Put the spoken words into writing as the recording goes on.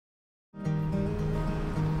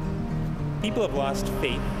People have lost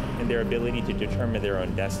faith in their ability to determine their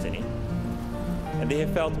own destiny. And they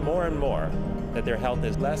have felt more and more that their health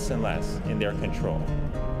is less and less in their control,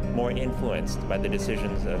 more influenced by the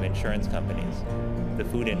decisions of insurance companies, the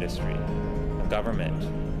food industry, government,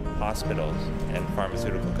 hospitals, and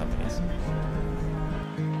pharmaceutical companies.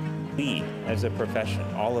 We, as a profession,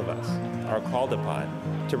 all of us, are called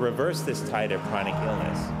upon to reverse this tide of chronic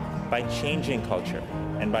illness by changing culture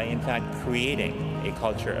and by, in fact, creating a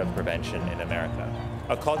culture of prevention in America.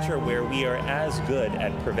 A culture where we are as good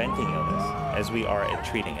at preventing illness as we are at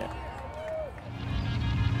treating it.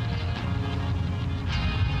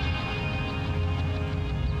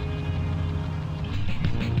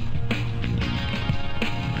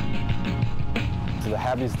 The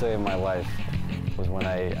happiest day of my life was when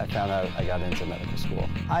I found out I got into medical school.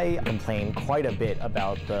 I complain quite a bit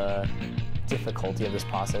about the difficulty of this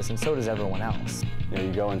process, and so does everyone else. You know,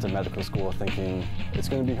 you go into medical school thinking it's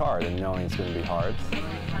going to be hard and knowing it's going to be hard,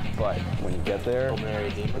 but when you get there,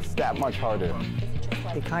 it's that much harder.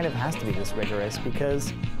 It kind of has to be this rigorous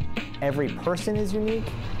because every person is unique,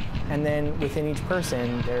 and then within each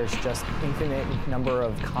person, there's just infinite number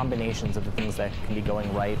of combinations of the things that can be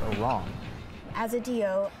going right or wrong. As a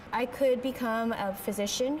DO, I could become a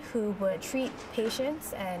physician who would treat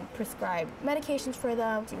patients and prescribe medications for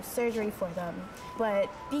them, do surgery for them. But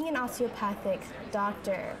being an osteopathic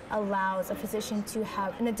doctor allows a physician to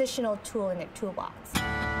have an additional tool in their toolbox.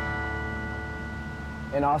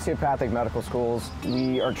 In osteopathic medical schools,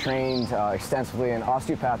 we are trained extensively in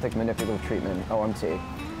osteopathic manipulative treatment, OMT.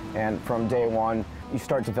 And from day one, you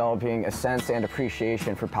start developing a sense and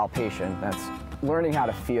appreciation for palpation. That's learning how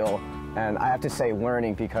to feel. And I have to say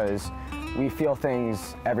learning because we feel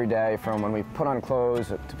things every day, from when we put on clothes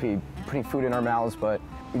to putting food in our mouths, but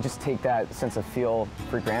we just take that sense of feel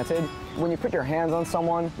for granted. When you put your hands on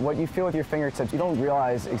someone, what you feel with your fingertips, you don't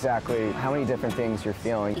realize exactly how many different things you're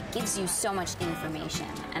feeling. It gives you so much information,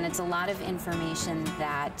 and it's a lot of information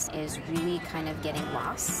that is really kind of getting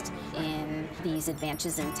lost in these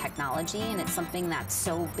advances in technology, and it's something that's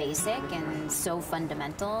so basic and so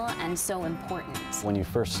fundamental and so important. When you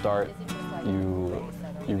first start, you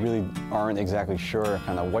really aren't exactly sure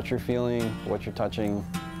kind of what you're feeling, what you're touching.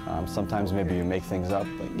 Sometimes maybe you make things up,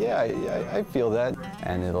 like, yeah, I feel that,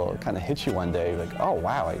 and it'll kind of hit you one day, like, oh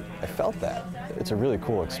wow, I felt that. It's a really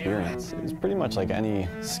cool experience. It's pretty much like any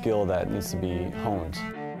skill that needs to be honed.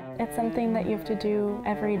 It's something that you have to do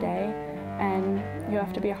every day, and you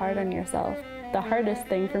have to be hard on yourself. The hardest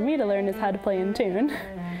thing for me to learn is how to play in tune,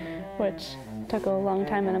 which took a long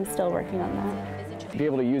time, and I'm still working on that. To be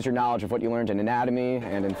able to use your knowledge of what you learned in anatomy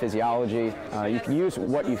and in physiology, you can use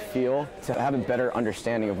what you feel to have a better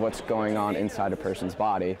understanding of what's going on inside a person's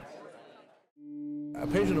body. A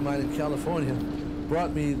patient of mine in California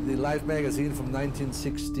brought me the Life magazine from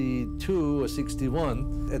 1962 or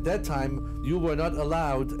 61. At that time, you were not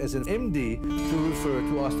allowed as an MD to refer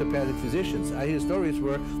to osteopathic physicians. I hear stories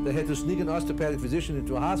where they had to sneak an osteopathic physician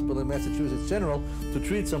into a hospital in Massachusetts General to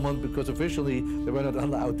treat someone because officially they were not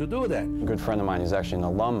allowed to do that. A good friend of mine is actually an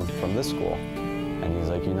alum from this school. And he's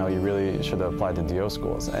like, you know, you really should have applied to DO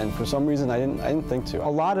schools. And for some reason, I didn't think to. A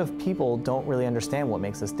lot of people don't really understand what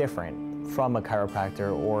makes us different from a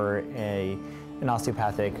chiropractor or an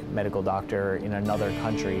osteopathic medical doctor in another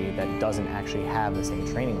country that doesn't actually have the same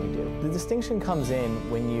training we do. The distinction comes in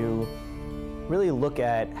when you really look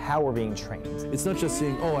at how we're being trained. It's not just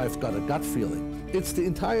saying, oh, I've got a gut feeling. It's the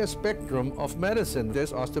entire spectrum of medicine.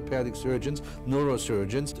 There's osteopathic surgeons,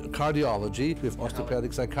 neurosurgeons, cardiology, we have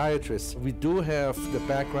osteopathic psychiatrists. We do have the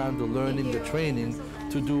background, the learning, the training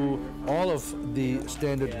to do all of the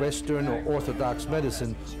standard Western or Orthodox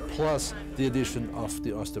medicine, plus the addition of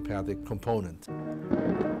the osteopathic component.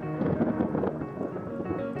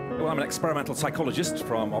 Well, I'm an experimental psychologist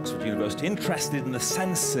from Oxford University, interested in the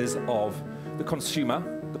senses of the consumer,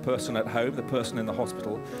 the person at home, the person in the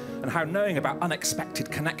hospital, and how knowing about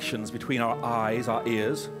unexpected connections between our eyes, our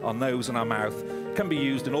ears, our nose and our mouth can be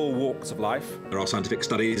used in all walks of life. There are scientific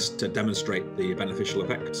studies to demonstrate the beneficial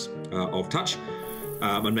effects of touch.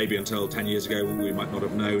 And maybe until 10 years ago, we might not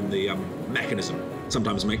have known the mechanism.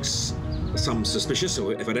 Sometimes makes some suspicious,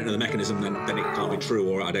 or if I don't know the mechanism, then it can't be true,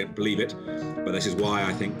 or I don't believe it. But this is why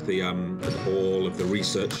I think all of the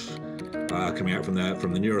research coming out from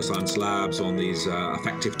the neuroscience labs on these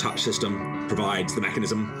affective touch system provides the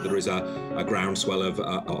mechanism. There is a groundswell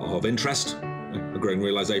of interest, a growing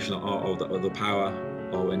realization of the power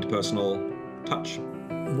of interpersonal touch.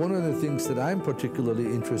 One of the things that I'm particularly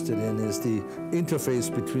interested in is the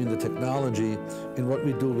interface between the technology and what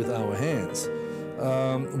we do with our hands.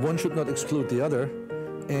 One should not exclude the other,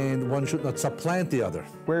 and one should not supplant the other.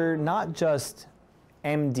 We're not just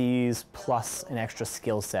MDs plus an extra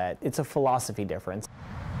skill set. It's a philosophy difference.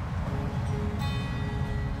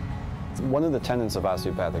 One of the tenets of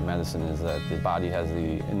osteopathic medicine is that the body has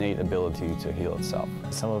the innate ability to heal itself.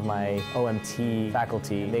 Some of my OMT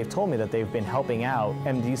faculty, they've told me that they've been helping out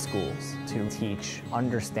MD schools to teach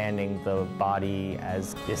understanding the body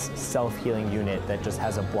as this self-healing unit that just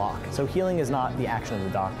has a block. So healing is not the action of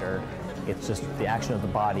the doctor, it's just the action of the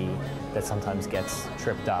body that sometimes gets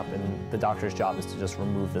tripped up, and the doctor's job is to just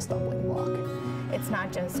remove the stumbling block. It's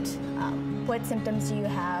not just what symptoms do you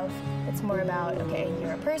have, it's more about, okay,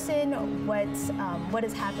 you're a person, what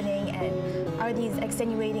is happening, and are these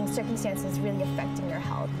extenuating circumstances really affecting your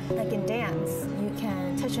health? Like in dance, you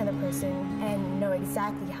can touch another person and know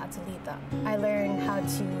exactly how to lead them. I learned how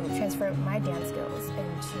to transfer my dance skills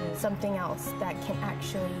into something else that can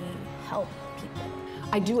actually help people.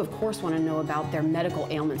 I do, of course, want to know about their medical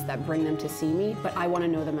ailments that bring them to see me, but I want to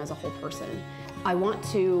know them as a whole person. I want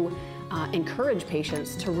to encourage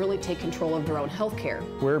patients to really take control of their own health care.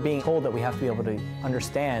 We're being told that we have to be able to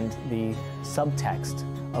understand the subtext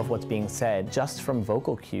of what's being said just from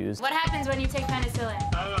vocal cues. What happens when you take penicillin?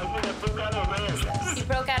 You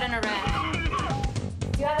broke out in a rat.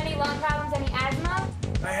 Do you have any lung problems, any asthma?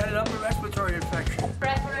 I had an upper respiratory infection.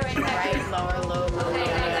 Respiratory infection. Right, lower, low, low. Okay,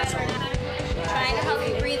 trying to help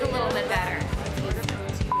you breathe a little bit better.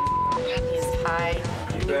 He's high.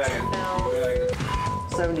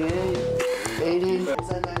 78, 80, is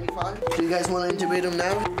that 95? Do you guys want to intubate him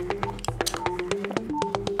now?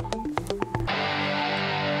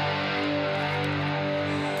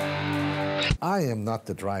 I am not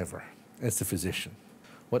the driver as the physician.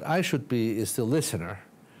 What I should be is the listener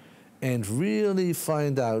and really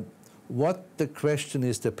find out what the question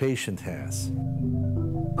is the patient has.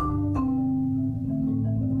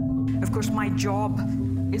 Of course, my job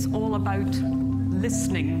is all about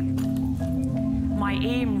listening. My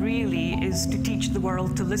aim really is to teach the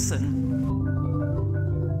world to listen.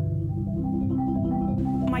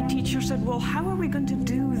 My teacher said, well, how are we going to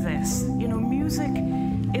do this? You know, music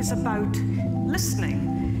is about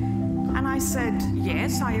listening. And I said,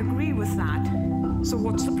 yes, I agree with that. So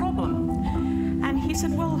what's the problem? And he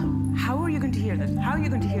said, well, how are you going to hear this? How are you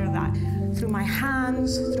going to hear that? Through my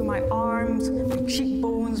hands, through my arms, my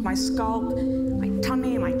cheekbones, my scalp, my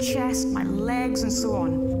tummy, my chest, my legs, and so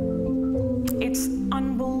on. It's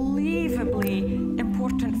unbelievably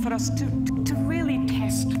important for us to really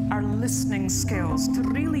test our listening skills, to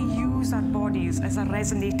really use our bodies as a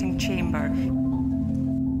resonating chamber.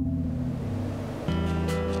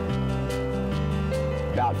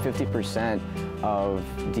 About 50% of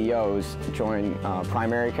DOs join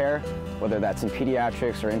primary care, whether that's in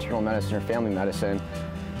pediatrics or internal medicine or family medicine.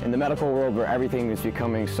 In the medical world where everything is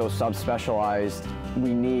becoming so subspecialized,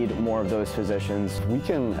 we need more of those physicians. We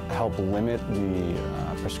can help limit the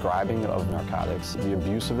prescribing of narcotics. The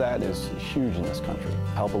abuse of that is huge in this country.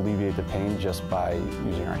 Help alleviate the pain just by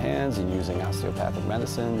using our hands and using osteopathic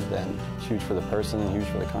medicine, then it's huge for the person and huge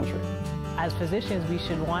for the country. As physicians, we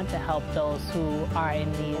should want to help those who are in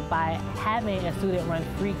need. By having a student-run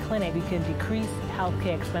free clinic, we can decrease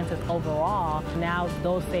healthcare expenses overall. Now,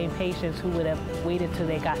 those same patients who would have waited till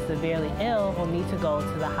they got severely ill will need to go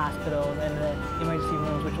to the hospitals and the emergency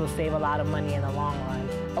rooms, which will save a lot of money in the long run.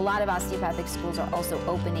 A lot of osteopathic schools are also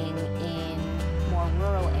opening in more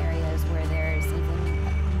rural areas where there's even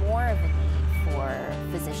more of a need for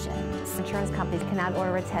physicians. Insurance companies cannot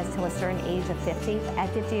order a test till a certain age of 50. At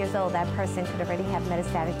 50 years old, that person could already have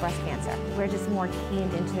metastatic breast cancer. We're just more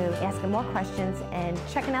keened into asking more questions and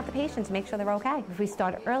checking out the patient to make sure they're okay. If we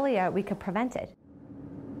start earlier, we could prevent it.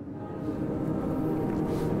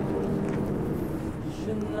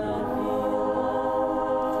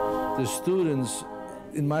 The students,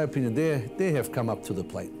 in my opinion, they have come up to the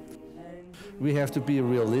plate. We have to be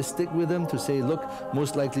realistic with them to say, look,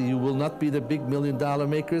 most likely you will not be the big $1 million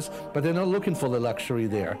makers, but they're not looking for the luxury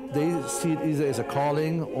there. They see it either as a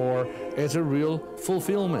calling or as a real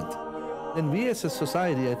fulfillment. And we as a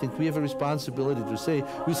society, I think we have a responsibility to say,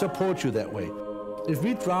 we support you that way. If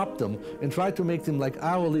we drop them and try to make them like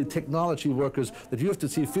hourly technology workers, that you have to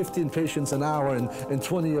see 15 patients an hour and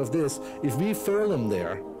 20 of this, if we fail them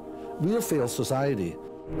there, we'll fail society.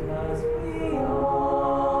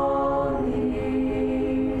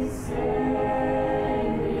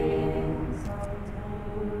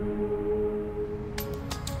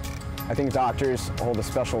 I think doctors hold a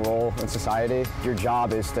special role in society. Your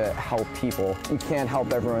job is to help people. You can't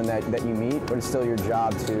help everyone that you meet, but it's still your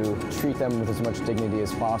job to treat them with as much dignity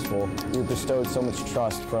as possible. You're bestowed so much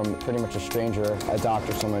trust from pretty much a stranger, a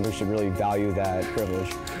doctor, someone who should really value that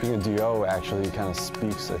privilege. Being a DO actually kind of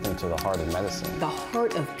speaks, I think, to the heart of medicine. The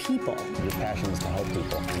heart of people. Your passion is to help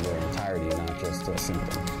people in their entirety, not just a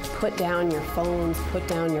symptom. Put down your phones, put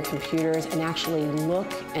down your computers, and actually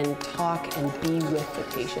look and talk and be with the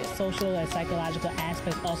patient. Social and psychological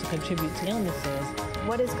aspects also contribute to illnesses.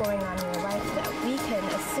 What is going on in your life that we can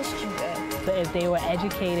assist you with? So if they were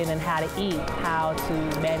educated in how to eat, how to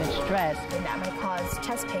manage stress, and that might cause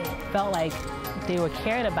chest pain. Felt like they were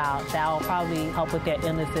cared about, that will probably help with their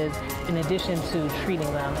illnesses in addition to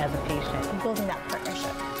treating them as a patient. Building that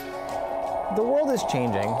partnership. The world is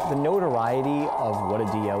changing. The notoriety of what a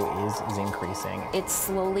DO is increasing. It's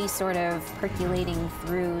slowly sort of percolating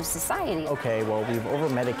through society. Okay, well, we've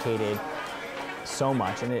over-medicated so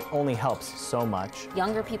much, and it only helps so much.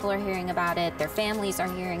 Younger people are hearing about it, their families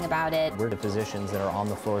are hearing about it. We're the physicians that are on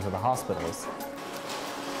the floors of the hospitals.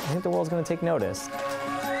 I think the world's going to take notice.